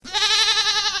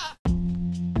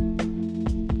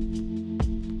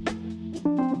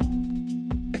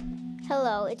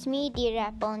it's me, Dear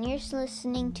Apple, and you're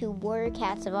listening to Warrior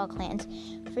Cats of All Clans.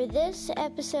 For this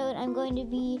episode, I'm going to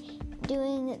be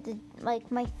doing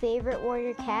my favorite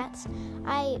warrior cats.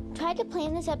 I tried to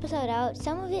plan this episode out.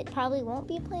 Some of it probably won't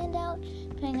be planned out,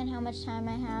 depending on how much time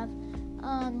I have.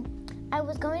 I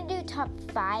was going to do top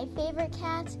 5 favorite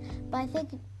cats, but I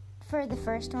think for the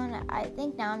first one, I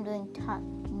think now I'm doing top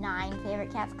 9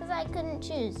 favorite cats because I couldn't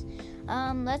choose.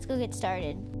 Let's go get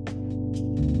started.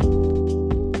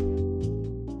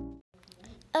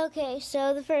 Okay,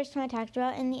 so the first one I talked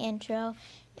about in the intro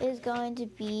is going to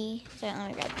be, let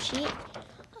me grab the sheet,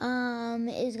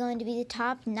 is going to be the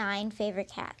top 9 favorite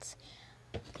cats.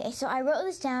 Okay, so I wrote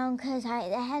this down because I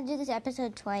had to do this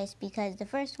episode twice because the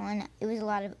first one, it was a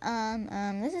lot of,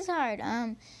 this is hard,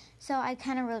 so I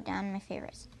kind of wrote down my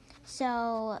favorites.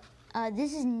 So,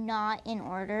 this is not in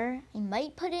order. I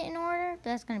might put it in order, but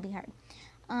that's going to be hard.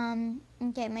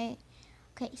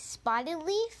 Spotted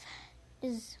Leaf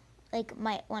is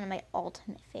one of my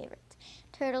ultimate favorites.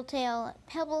 Turtletail,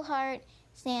 Pebbleheart,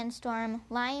 Sandstorm,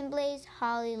 Lion Blaze,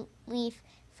 Holly Leaf,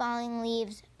 Falling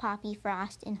Leaves, Poppy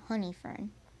Frost, and Honeyfern.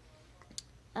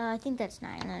 I think that's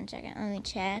 9. Let me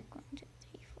check. 1, 2, 3, 4, 5,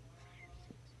 6.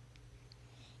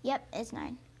 Yep, it's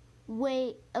 9.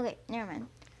 Wait, okay, never mind.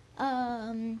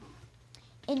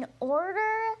 In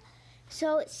order,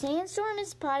 so Sandstorm and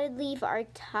Spotted Leaf are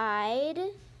tied.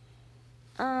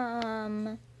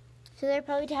 So they're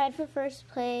probably tied for first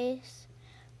place.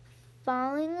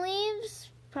 Falling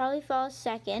Leaves probably falls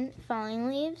second. Falling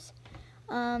Leaves.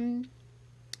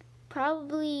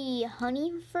 Probably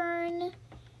Honeyfern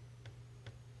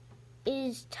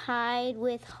is tied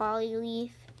with Holly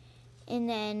Leaf. And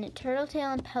then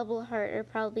Turtletail and Pebbleheart are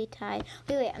probably tied.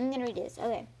 Wait, I'm going to read this.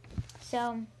 Okay.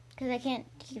 So, because I can't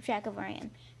keep track of where I am.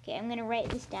 Okay, I'm going to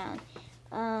write this down.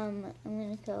 I'm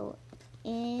going to go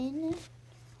in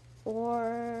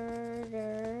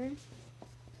order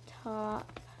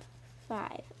top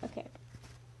 5. Okay.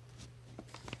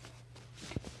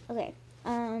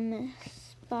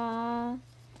 Spotted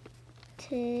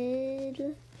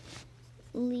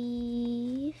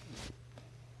Leaf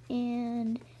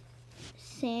and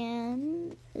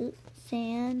Sandstorm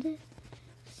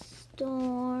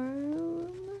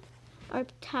are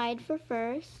tied for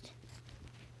first.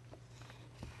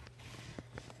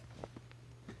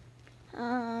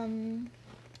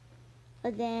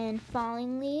 Then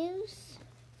Falling Leaves.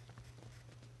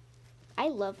 I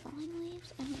love Falling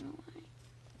Leaves. I don't know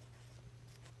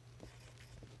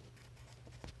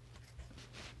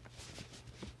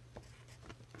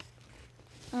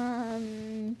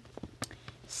why.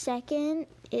 Second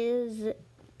is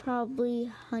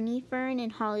probably Honeyfern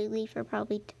and Holly Leaf are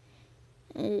probably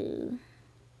I'm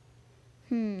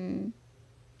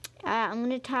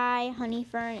gonna tie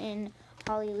Honeyfern and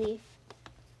Holly Leaf.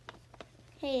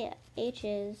 Hey,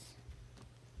 H's.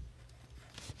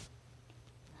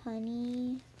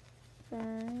 Honeyfern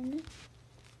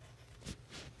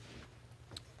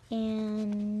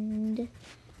and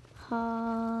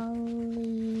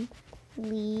Holly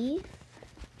Leaf.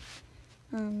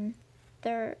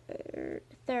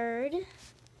 Third.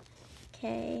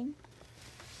 Okay.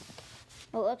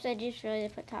 Oh, oops! I just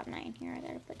realized I put top 9 here. I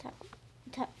gotta put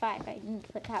top 5. I need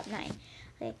to put top 9.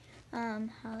 Okay.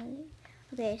 Holly.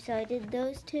 Okay, so I did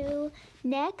those 2.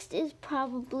 Next is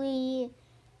probably,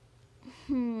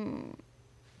 I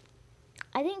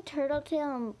think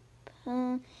Turtletail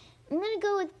and, I'm going to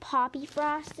go with Poppy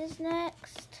Frost is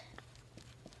next.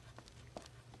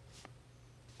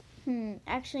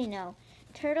 Actually, no.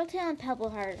 Turtletail and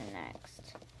Pebbleheart are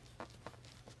next.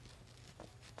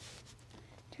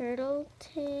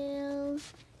 Turtletail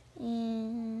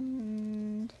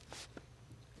and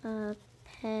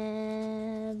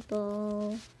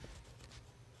Pebbleheart.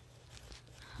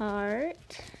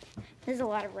 There's a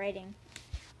lot of writing.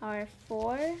 Are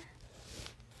 4.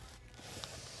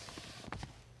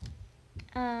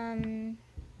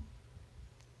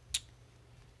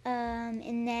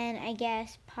 And then I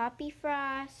guess Poppy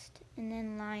Frost and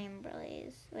then Lion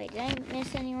Blaze. Wait, did I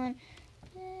miss anyone?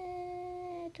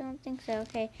 I don't think so.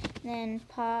 Okay, and then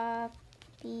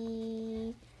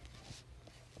Poppy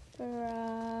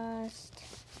Frost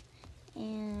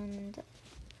and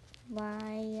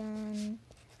Lion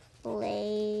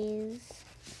Blaze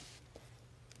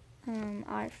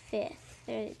are 5th.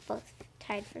 They're both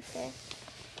tied for 5th.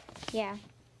 Yeah.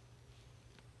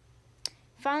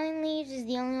 Falling Leaves is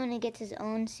the only one that gets his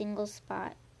own single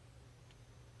spot.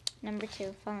 Number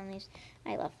 2, Falling Leaves.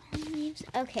 I love Falling Leaves.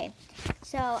 Okay,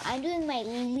 so I'm doing my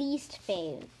least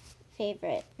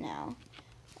favorite now.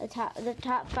 The top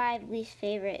 5 least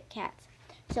favorite cats.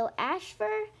 So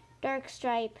Ashfur,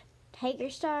 Darkstripe,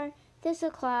 Tiger Star,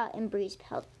 Thistleclaw, and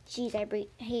Breezepelt. Jeez, I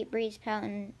hate Breezepelt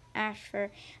and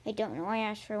Ashfur. I don't know why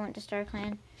Ashfur went to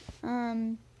StarClan.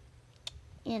 And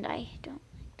I don't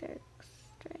like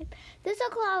Darkstripe.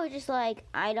 Thistleclaw was just like,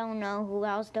 I don't know who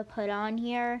else to put on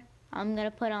here. I'm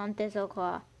gonna put on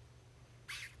Thistleclaw.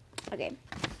 Okay.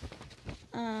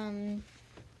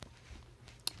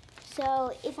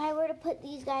 So if I were to put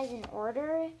these guys in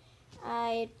order,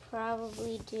 I'd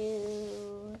probably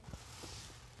do,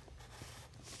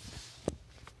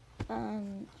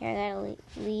 here I got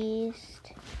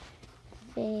least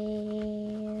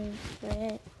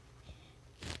favorite,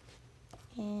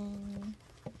 and,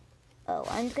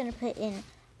 I'm just going to put in,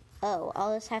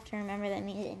 I'll just have to remember that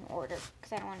means in order,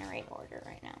 because I don't want to write order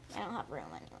right now. I don't have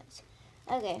room anyways.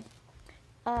 Okay.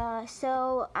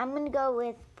 So I'm going to go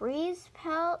with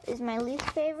Breezepelt is my least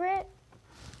favorite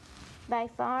by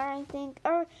far, I think.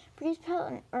 Or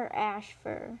Breezepelt or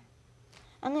Ashfur.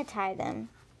 I'm going to tie them.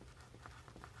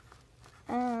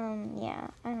 Yeah,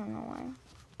 I don't know why.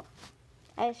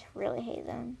 I just really hate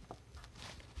them.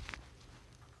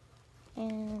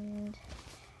 And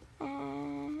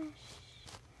Ashfur,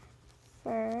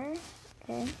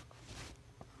 okay.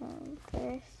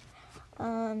 First.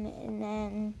 And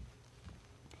then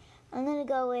I'm gonna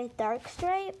go with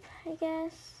Darkstripe, I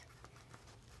guess.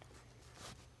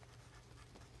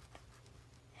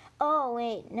 Oh,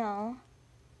 wait, no.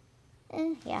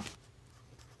 Yeah.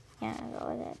 Yeah, I'll go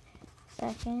with it.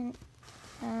 Second.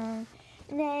 And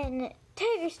then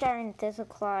Tigerstar and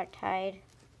Thistleclaw tied.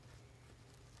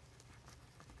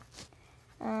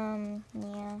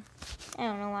 Yeah. I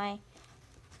don't know why.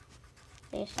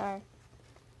 They are.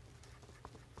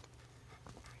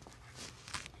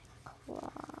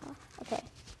 Okay.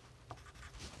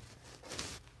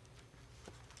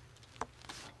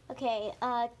 Okay,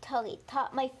 Tully,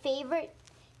 my favorite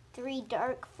 3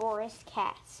 Dark Forest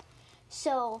cats.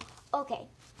 So, okay.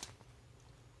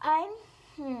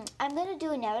 I'm gonna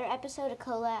do another episode of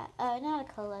collab, not a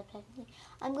collab technically.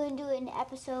 I'm gonna do an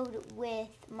episode with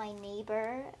my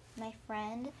neighbor, my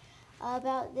friend,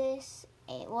 about this,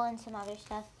 and some other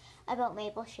stuff about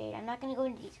Maple Shade. I'm not gonna go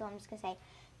into detail, I'm just gonna say,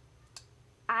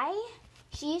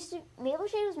 Maple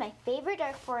Shade was my favorite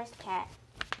Dark Forest cat.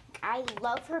 I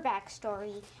love her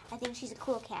backstory. I think she's a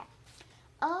cool cat.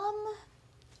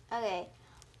 Okay.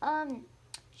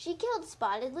 She killed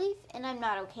Spotted Leaf, and I'm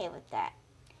not okay with that.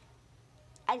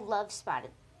 I love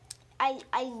Spotted.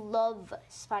 I love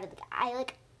Spotted Leaf. I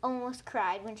almost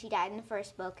cried when she died in the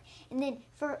first book, and then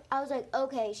I was like,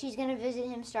 okay, she's gonna visit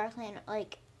him StarClan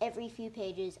every few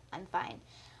pages. I'm fine.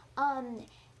 And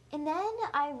then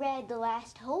I read The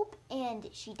Last Hope, and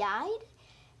she died,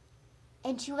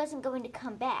 and she wasn't going to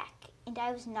come back, and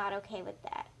I was not okay with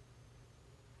that.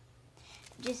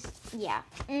 Yeah.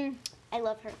 I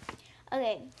love her.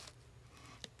 Okay.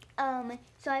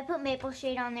 So I put Maple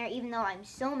Shade on there, even though I'm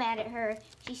so mad at her.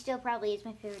 She still probably is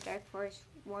my favorite Dark Forest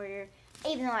warrior,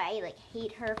 even though I,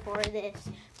 hate her for this,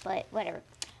 but whatever.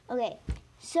 Okay,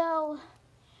 so,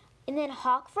 and then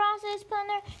Hawkfrost I just put on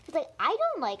there, because, I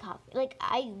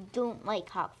don't like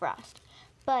Hawkfrost,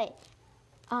 but,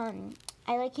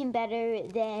 I like him better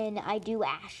than I do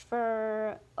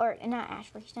Ashfur, or not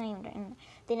Ashfur, he's not even,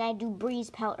 than I do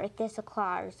Breezepelt or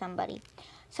Thistleclaw or somebody.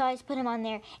 So I just put him on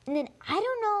there. And then I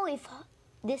don't know if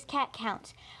this cat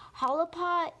counts.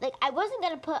 Hollowpaw, I wasn't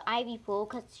going to put Ivypool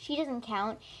because she doesn't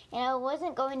count. And I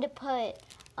wasn't going to put,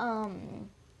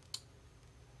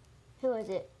 who is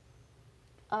it?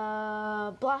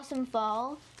 Blossom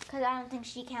Fall, because I don't think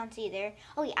she counts either.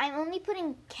 Oh yeah, I'm only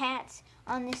putting cats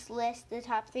on this list, the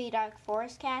top 3 Dark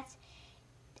Forest cats.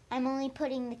 I'm only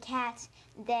putting the cats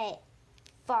that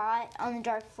fought on the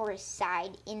Dark Forest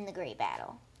side in the Great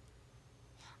Battle.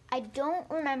 I don't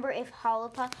remember if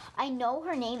Hollowpaw, I know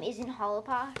her name isn't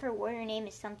Hollowpaw, her warrior name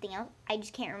is something else. I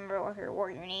just can't remember what her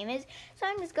warrior name is, so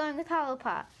I'm just going with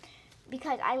Hollowpaw.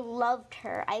 Because I loved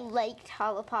her. I liked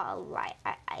Hollowpaw a lot.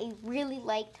 I really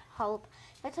liked Hollowpaw.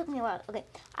 That took me a while. Okay.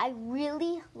 I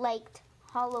really liked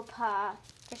Hollowpaw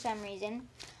for some reason.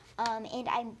 And if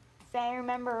I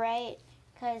remember right,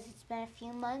 because it's been a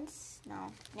few months.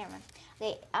 No, never mind.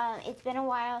 Okay, it's been a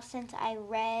while since I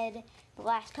read The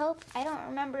Last Hope. I don't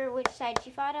remember which side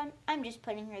she fought on. I'm just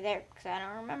putting her there because I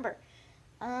don't remember.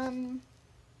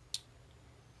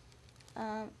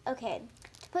 Okay.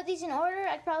 To put these in order,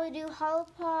 I'd probably do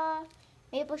Hollowpaw,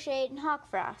 Maple Shade, and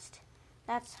Hawkfrost.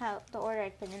 That's how the order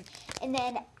I'd put them. And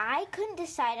then I couldn't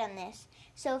decide on this.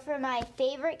 So for my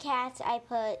favorite cats, I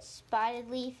put Spotted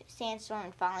Leaf, Sandstorm,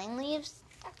 and Falling Leaves.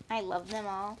 I love them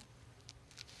all.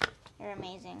 They're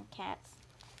amazing cats.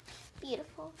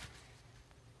 Beautiful.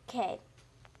 Okay.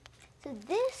 So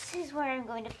this is where I'm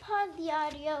going to pause the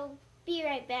audio be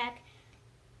right back.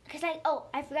 Because I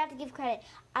forgot to give credit.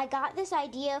 I got this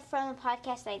idea from a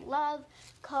podcast I love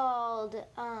called,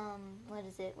 what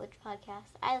is it? Which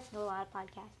podcast? I listen to a lot of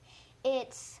podcasts.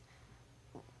 It's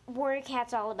Warrior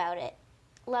Cat's All About It.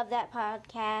 Love that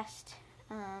podcast.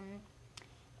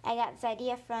 I got this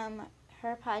idea from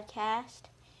her podcast,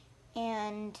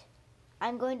 and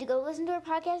I'm going to go listen to her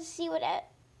podcast to see what,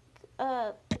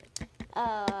 I'm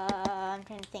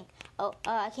trying to think.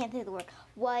 I can't think of the word.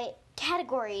 What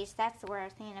categories, that's the word I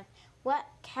was thinking of. What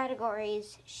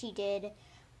categories she did.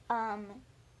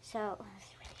 So,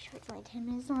 it's really short. It's only 10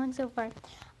 minutes long so far.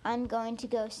 I'm going to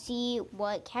go see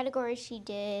what categories she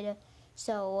did.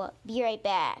 So, be right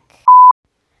back.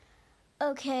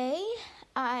 Okay,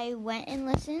 I went and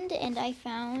listened, and I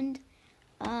found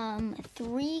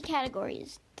 3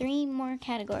 categories. 3 more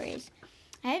categories.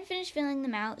 I hadn't finished filling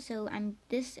them out, so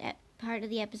this part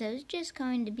of the episode is just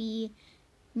going to be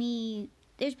me.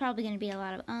 There's probably going to be a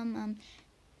lot of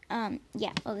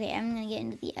yeah, okay, I'm going to get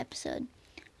into the episode.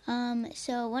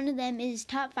 So one of them is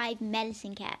top 5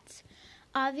 medicine cats.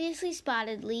 Obviously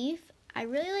Spotted Leaf. I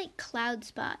really like Cloud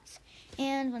Spots.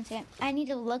 And one second, I need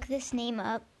to look this name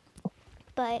up,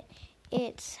 but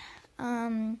it's,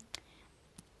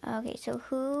 okay, so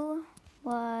who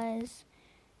was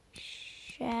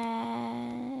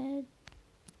Shadow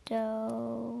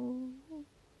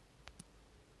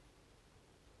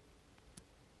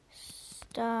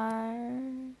Star?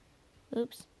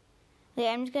 Oops. Okay,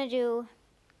 I'm just gonna do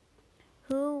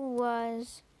who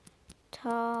was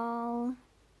Tall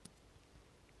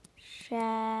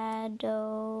Shadow's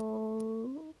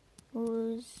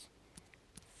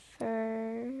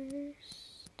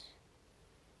first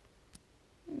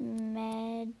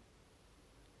medicine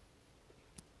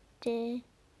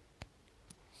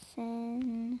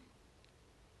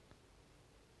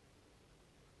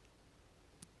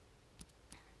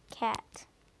cat.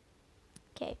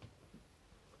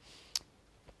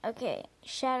 Okay,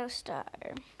 Shadow Star.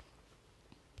 Here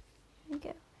we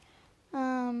go.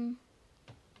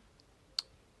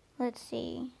 Let's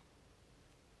see.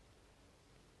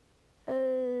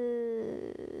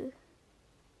 Who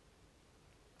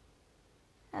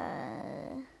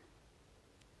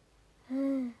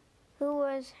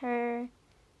was her,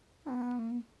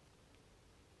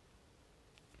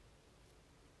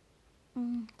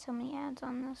 so many ads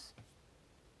on this.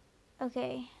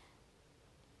 Okay,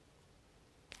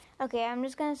 I'm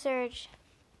just gonna search.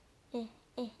 Let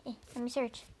me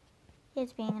search.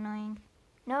 It's being annoying.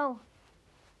 No.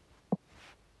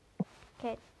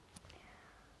 Okay.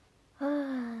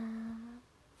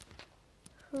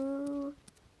 Who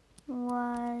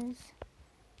was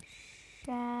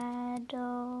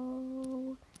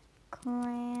Shadow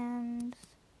Clan's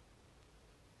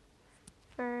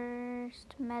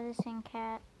first medicine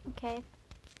cat? Okay.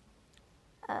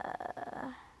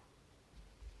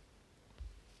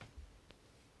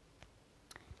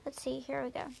 Let's see, here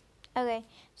we go. Okay,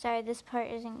 sorry, this part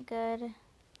isn't good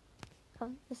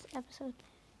of this episode.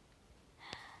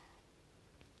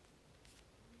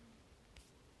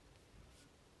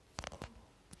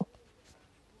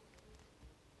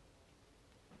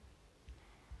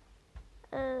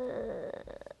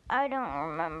 I don't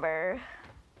remember.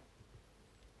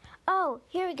 Oh,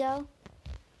 here we go.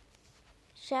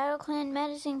 Shadow Clan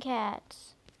medicine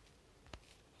cats.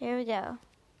 Here we go.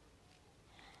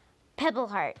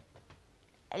 Pebbleheart.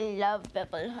 I love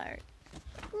Pebbleheart.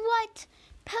 What?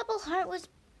 Pebbleheart was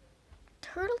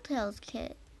Turtletail's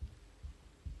kit.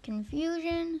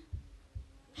 Confusion.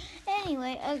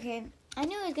 Anyway, okay. I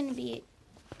knew it was gonna be.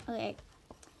 Okay.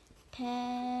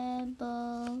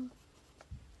 Pebbleheart.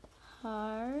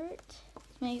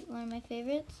 It's one of my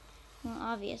favorites. Well,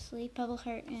 obviously,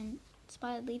 Pebbleheart and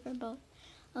Spotted Leaf are both.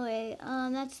 Okay,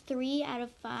 that's 3 out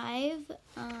of 5.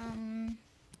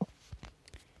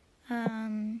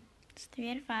 It's 3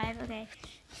 out of 5. Okay,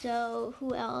 so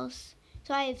who else?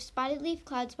 So I have Spotted Leaf,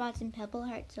 Cloud Spots, and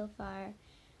Pebbleheart so far.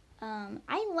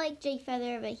 I like Jay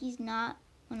Feather, but he's not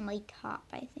one of my top,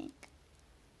 I think.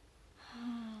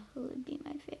 Who would be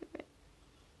my favorite?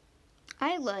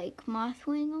 I like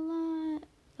Mothwing a lot,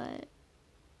 but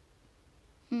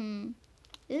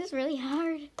this is really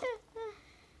hard.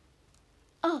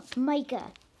 Oh,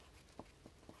 Micah.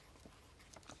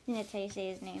 I think that's how you say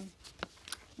his name.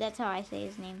 That's how I say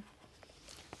his name.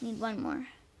 Need one more.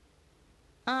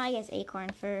 I guess Acorn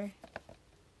for.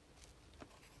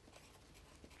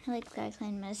 I like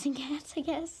SkyClan medicine cats, I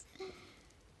guess.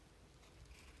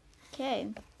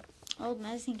 Okay. Old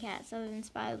medicine cats other than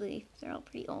Spotted Leaf. They're all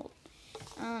pretty old.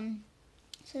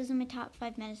 So those are my top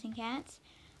 5 medicine cats.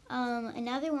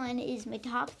 Another one is my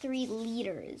top 3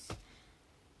 leaders.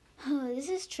 Oh, this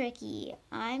is tricky.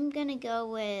 I'm gonna go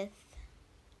with...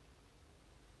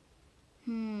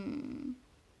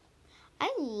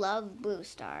 I love Blue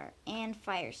Star and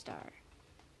Firestar.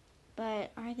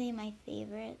 But are they my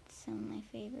favorites? Some of my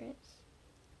favorites?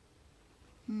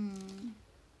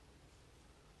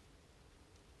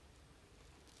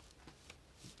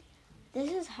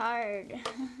 This is hard.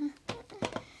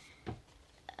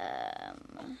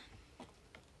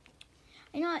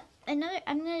 You know what? I'm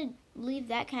gonna leave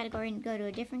that category and go to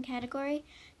a different category.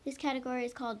 This category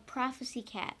is called Prophecy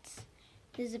Cats.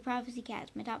 This is a Prophecy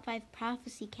Cats, my top 5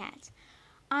 Prophecy Cats.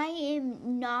 I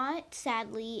am not,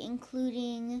 sadly,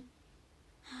 including...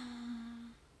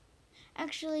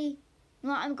 Actually,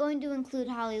 well, I'm going to include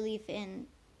Hollyleaf and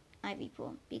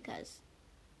Ivypool because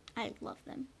I love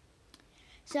them.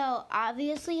 So,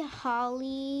 obviously,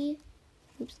 Hollyleaf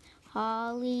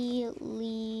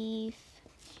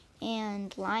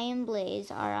and Lion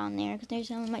Blaze are on there because they're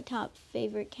some of my top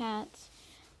favorite cats.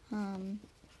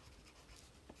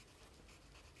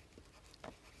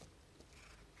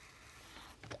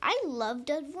 I love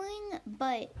Dudwing,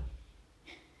 but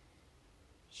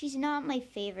she's not my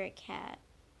favorite cat.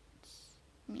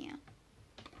 Yeah.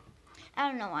 I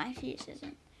don't know why, she just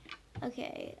isn't.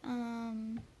 Okay,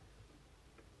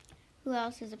 who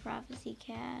else is a Prophecy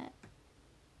Cat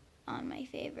on my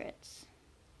favorites?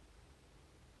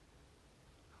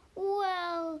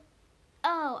 Well,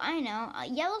 oh, I know.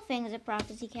 Yellowfang is a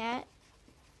Prophecy Cat.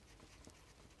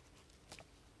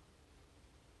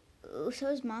 Ooh, so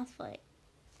is Mothflight.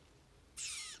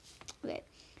 Okay.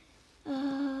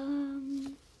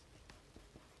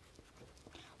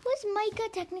 Was Micah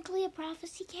technically a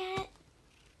Prophecy Cat?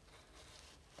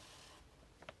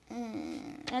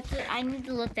 I need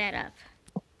to look that up.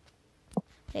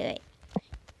 Wait.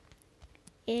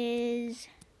 Is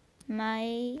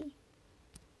Micah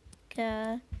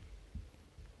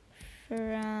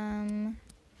from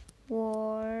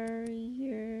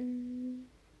Warrior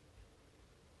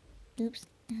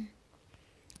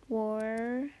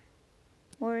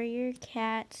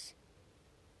Cats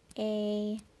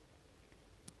a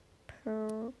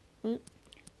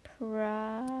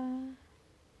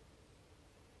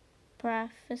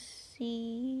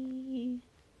prophecy?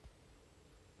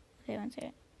 Okay, one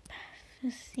second.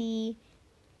 Prophecy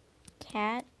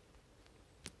cat?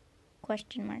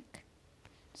 Question mark.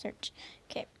 Search.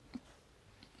 Okay.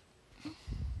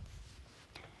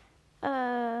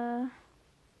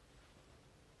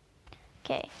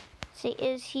 Okay. So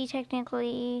is he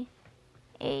technically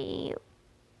a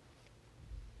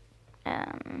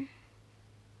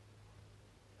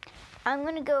I'm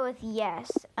gonna go with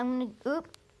yes.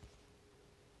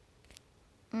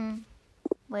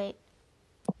 Wait.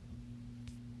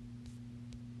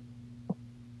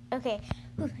 Okay.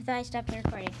 I thought I stopped the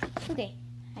recording. Okay.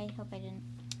 I hope I didn't.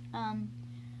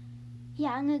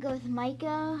 Yeah, I'm gonna go with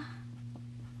Micah.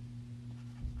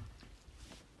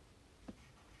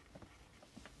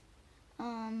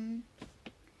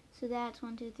 So that's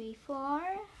 1, 2, 3, 4.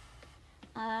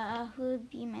 Who would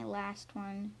be my last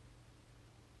one?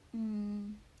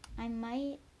 I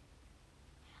might...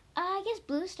 I guess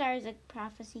Blue Star is a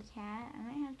Prophecy Cat. I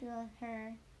might have to go with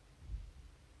her.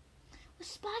 Was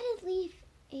Spotted Leaf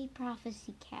a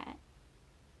Prophecy Cat?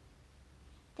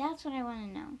 That's what I want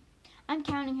to know. I'm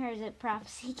counting her as a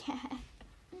Prophecy Cat.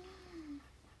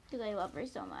 Because I love her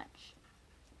so much.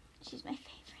 She's my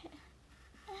favorite.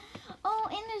 Oh,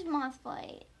 and there's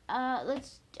Mothflight.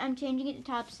 I'm changing it to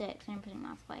top 6 and I'm putting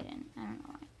Mothflight in. I don't know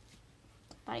why.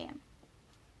 But I am.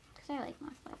 Because I like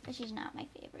Mothflight, but she's not my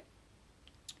favorite.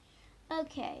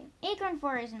 Okay. Acorn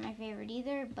 4 isn't my favorite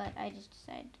either, but I just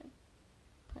decided to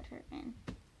put her in.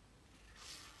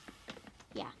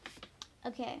 Yeah.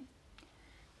 Okay.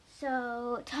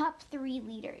 So, top 3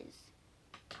 leaders.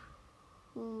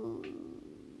 Ooh.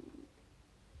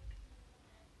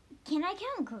 Can I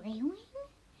count Greywing?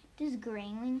 Does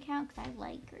Greywing count? Because I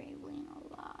like Greywing a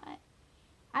lot.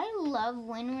 I love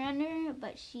Windrunner,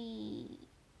 but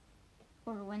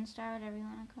or Windstar, whatever you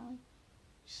want to call it.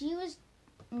 She was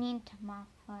mean to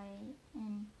Mothflight,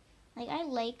 and I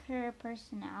like her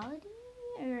personality,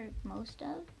 or most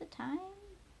of the time.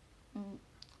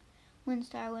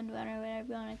 Windstar, Windrunner, whatever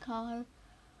you want to call her.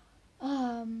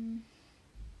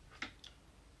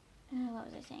 What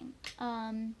was I saying?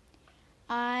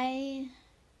 I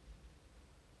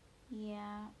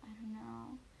don't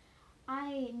know.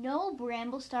 I know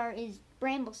Bramblestar is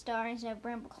Bramblestar instead of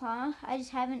Brambleclaw. I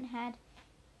just haven't had,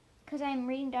 because I'm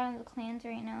reading Dawn of the Clans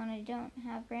right now, and I don't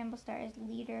have Bramblestar as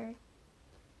leader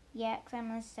yet, because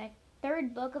I'm on the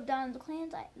third book of Dawn of the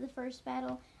Clans, the first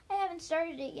battle. I haven't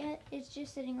started it yet. It's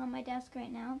just sitting on my desk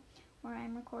right now, where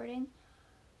I'm recording.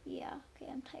 Yeah,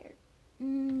 okay, I'm tired.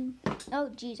 Oh,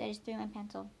 geez, I just threw my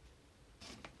pencil.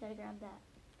 Gotta grab that.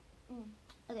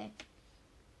 Okay.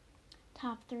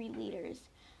 Top 3 leaders.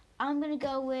 I'm gonna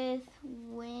go with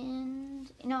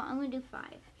Wind. No, I'm gonna do 5.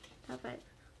 Top 5.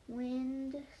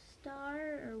 Wind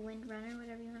Star or Wind Runner,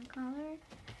 whatever you want to call her.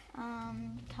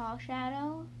 Tall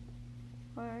Shadow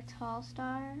or Tall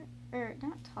Star, or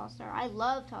not Tall Star. I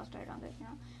love Tall Star. Don't get me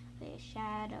wrong. Okay,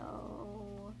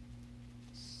 Shadow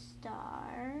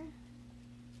Star.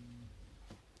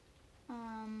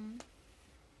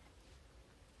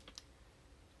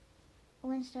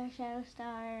 Wind Star, Shadow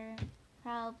Star,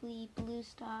 probably Blue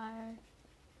Star.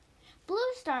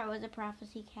 Blue Star was a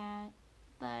prophecy cat,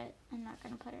 but I'm not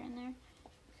gonna put her in there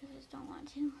because I just don't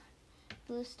want to.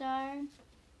 Blue Star.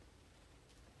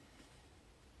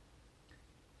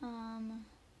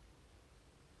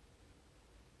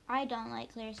 I don't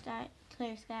like Clear Sky.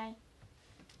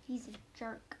 He's a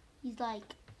jerk. He's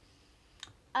like,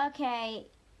 okay,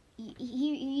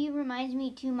 he reminds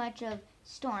me too much of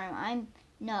Storm. I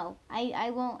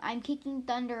won't. I'm kicking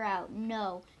Thunder out.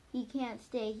 No, he can't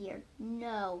stay here.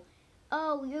 No.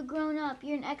 Oh, you're grown up.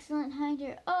 You're an excellent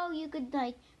hunter. Oh, you could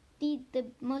like be the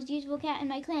most useful cat in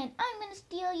my clan. I'm gonna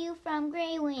steal you from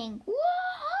Greywing.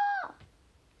 Whoa!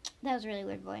 That was a really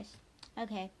weird voice.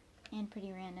 Okay, and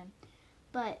pretty random.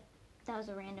 But that was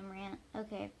a random rant.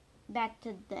 Okay, back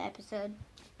to the episode.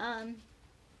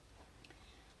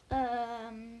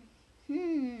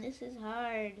 This is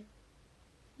hard.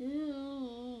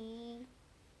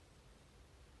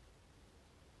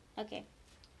 Okay.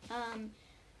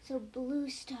 So Blue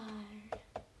Star.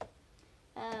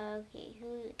 Okay,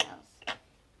 who else?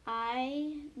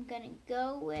 I'm gonna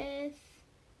go with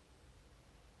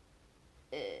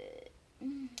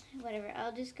whatever.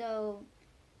 I'll just go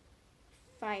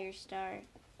Firestar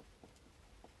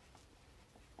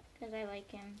because I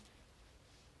like him.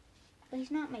 But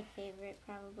he's not my favorite,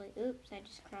 probably. Oops, I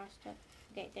just crossed up.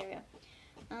 Okay, there we go.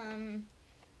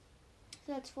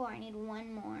 So that's 4. I need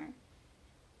 1 more.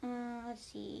 Let's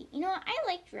see. You know what? I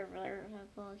liked River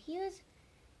Purple. He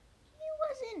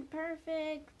wasn't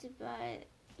perfect, but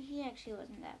he actually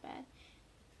wasn't that bad.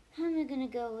 I'm gonna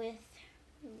go with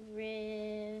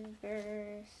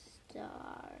River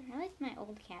Star. I like my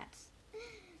old cats.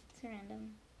 It's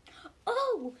random.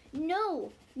 Oh,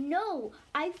 no,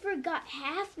 I forgot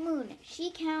Half Moon.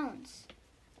 She counts.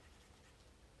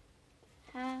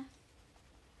 Half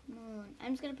Moon.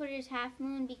 I'm just going to put her as Half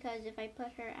Moon because if I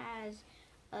put her as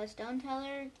a Stone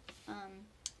Teller,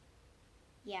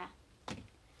 yeah.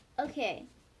 Okay,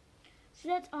 so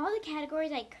that's all the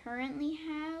categories I currently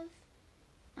have.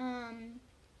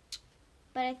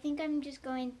 But I think I'm just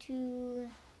going to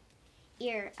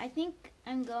ear. I think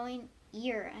I'm going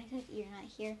ear. I said ear, not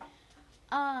here.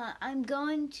 I'm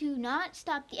going to not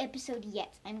stop the episode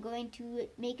yet. I'm going to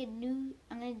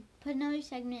I'm going to put another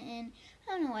segment in.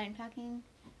 I don't know what I'm talking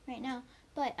right now,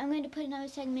 but I'm going to put another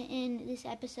segment in this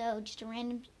episode, just a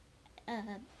random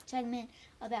segment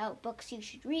about books you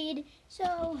should read.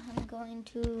 So I'm going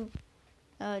to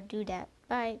do that.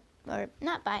 Bye. Or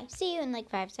not bye. See you in like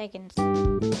 5 seconds.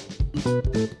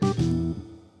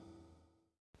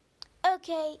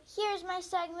 Okay, here's my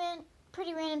segment.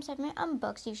 Pretty random segment on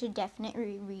books you should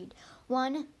definitely read.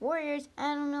 1, Warriors.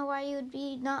 I don't know why you would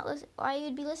be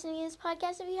listening to this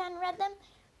podcast if you hadn't read them,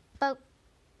 but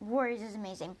Warriors is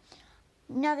amazing.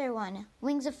 Another one,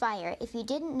 Wings of Fire. If you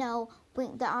didn't know,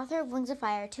 the author of Wings of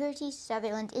Fire, Tua T.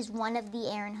 Sutherland, is one of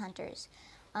the Aaron Hunters.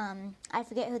 I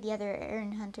forget who the other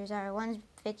Aaron Hunters are. One's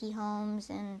Vicky Holmes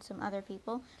and some other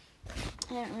people.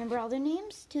 I don't remember all their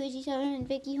names. Tua T. Sutherland and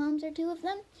Vicky Holmes are 2 of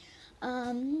them.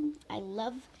 I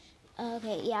love.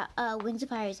 Okay, yeah. Wings of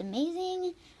Fire is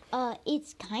amazing.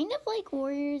 It's kind of like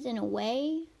Warriors in a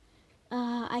way.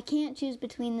 I can't choose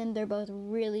between them. They're both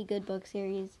really good book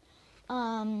series.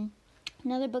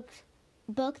 Another book.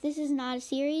 This is not a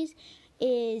series.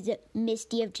 Is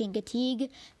Misty of Chincoteague.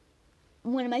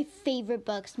 One of my favorite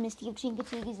books. Misty of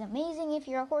Chincoteague is amazing. If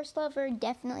you're a horse lover,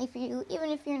 definitely for you.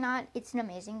 Even if you're not, it's an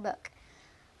amazing book.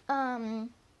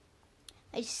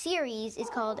 A series is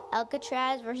called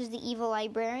Alcatraz versus the Evil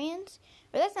Librarians.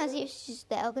 Or that's not a series, it's just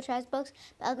the Alcatraz books.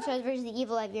 The Alcatraz versus the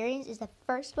Evil Librarians is the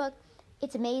first book.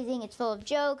 It's amazing. It's full of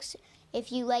jokes.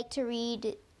 If you like to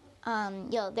read,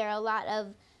 there are a lot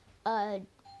of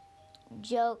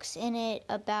jokes in it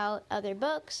about other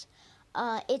books.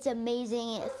 It's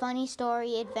amazing. Funny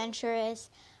story, adventurous.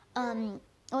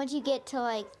 Once you get to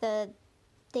like the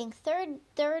third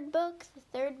book, the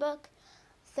third book,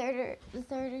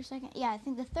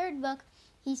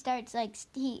 he starts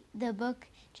the book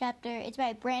chapter. It's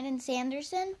by Brandon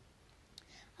Sanderson.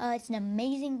 It's an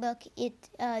amazing book.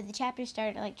 The chapters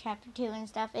start at like chapter 2 and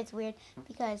stuff. It's weird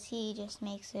because he just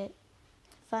makes it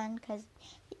fun because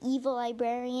evil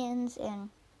librarians, and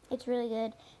it's really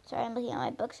good. Sorry, I'm looking at my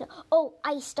bookshelf. Oh,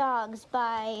 Ice Dogs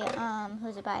by,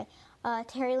 who's it by?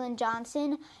 Terry Lynn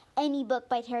Johnson. Any book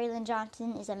by Terry Lynn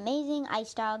Johnson is amazing.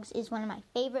 Ice Dogs is one of my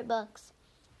favorite books.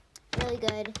 Really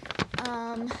good.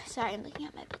 Sorry, I'm looking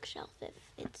at my bookshelf if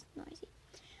it's noisy.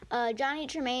 Johnny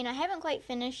Tremaine, I haven't quite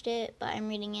finished it, but I'm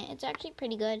reading it. It's actually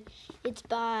pretty good. It's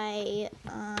by,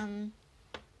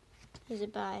 who's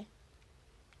it by?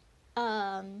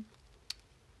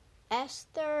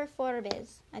 Esther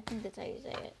Forbes. I think that's how you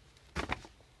say it.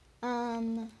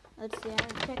 Let's see,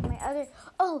 I'll check my other,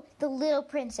 The Little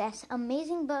Princess.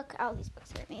 Amazing book. All these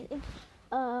books are amazing.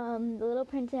 The Little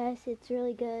Princess, it's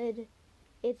really good.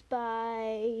 It's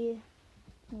by,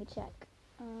 let me check.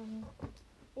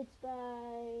 It's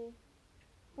by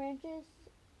Frances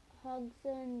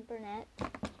Hodgson Burnett.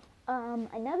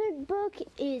 Another book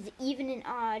is Even and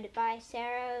Odd by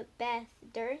Sarah Beth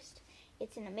Durst.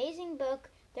 It's an amazing book.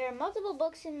 There are multiple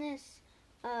books in this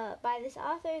by this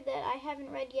author that I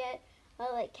haven't read yet,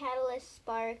 like Catalyst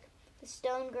Spark, The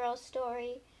Stone Girl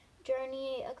Story,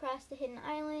 Journey Across the Hidden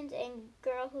Islands, and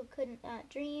Girl Who Couldn't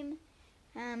Dream.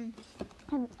 That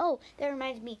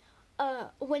reminds me.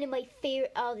 One of my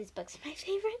favorite, all these books are my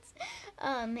favorites,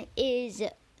 is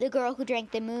The Girl Who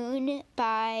Drank the Moon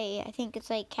by, I think it's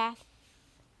like Kathy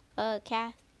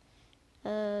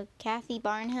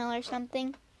Barnhill or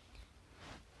something.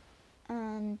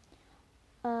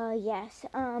 Yes.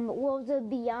 Wolves of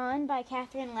Beyond by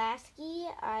Catherine Lasky.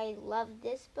 I love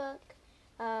this book.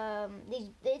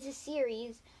 It's a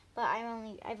series, but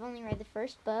I've only read the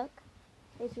first book.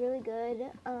 It's really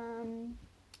good.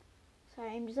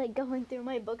 Sorry, I'm just like going through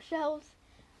my bookshelves.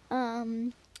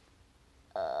 What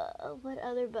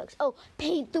other books?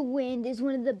 Paint the Wind is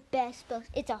one of the best books.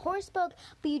 It's a horse book,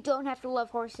 but you don't have to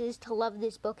love horses to love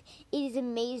this book. It is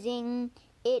amazing.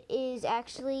 It is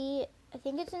actually, I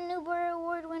think it's a Newbery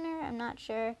Award winner. I'm not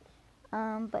sure.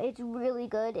 But it's really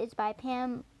good. It's by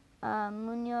Pam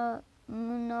Munoz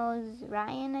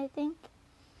Ryan, I think.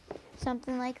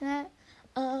 Something like that.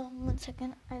 1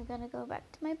 second. I've got to go back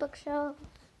to my bookshelf.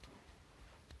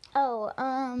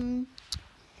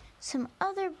 Some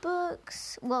other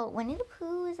books. Well, Winnie the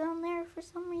Pooh is on there for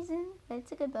some reason, but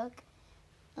it's a good book.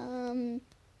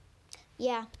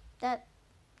 Yeah,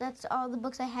 that's all the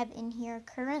books I have in here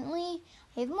currently.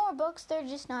 I have more books, they're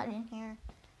just not in here.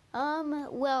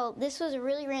 Well, this was a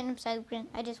really random segment.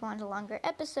 I just wanted a longer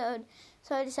episode,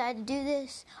 so I decided to do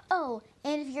this. And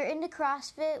if you're into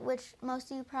CrossFit, which most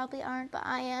of you probably aren't, but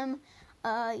I am,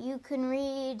 you can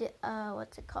read,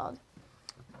 what's it called?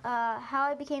 How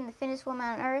I Became the Fittest Woman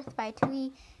on Earth by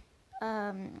Tia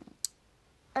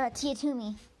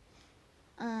Toomey.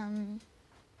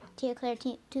 Tia Claire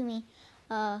Toomey,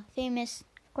 famous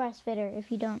CrossFitter,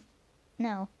 if you don't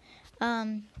know.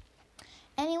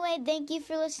 Anyway, thank you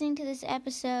for listening to this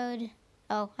episode.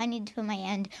 I need to put my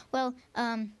end. Well,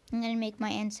 I'm going to make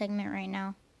my end segment right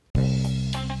now.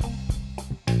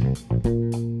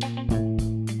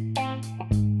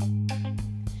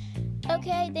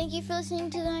 Okay, thank you for listening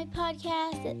to my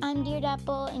podcast. I'm Dear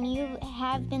Apple, and you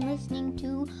have been listening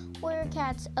to Warrior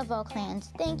Cats of All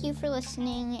Clans. Thank you for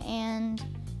listening, and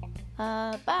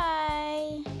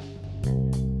bye!